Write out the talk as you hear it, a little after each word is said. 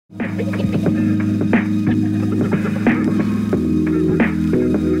The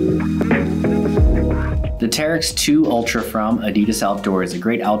Terrex Two Ultra from Adidas Outdoor is a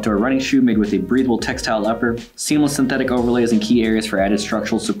great outdoor running shoe made with a breathable textile upper, seamless synthetic overlays in key areas for added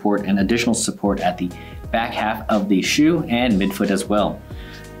structural support and additional support at the back half of the shoe and midfoot as well.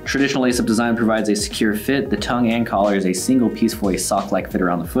 Traditional lace-up design provides a secure fit. The tongue and collar is a single piece for a sock-like fit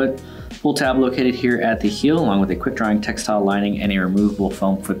around the foot. Pull tab located here at the heel, along with a quick-drying textile lining and a removable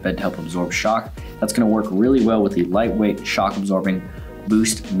foam footbed to help absorb shock. That's going to work really well with the lightweight, shock-absorbing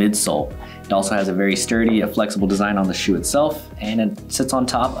Boost midsole. It also has a very sturdy, flexible design on the shoe itself, and it sits on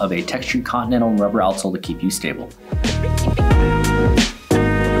top of a textured continental rubber outsole to keep you stable.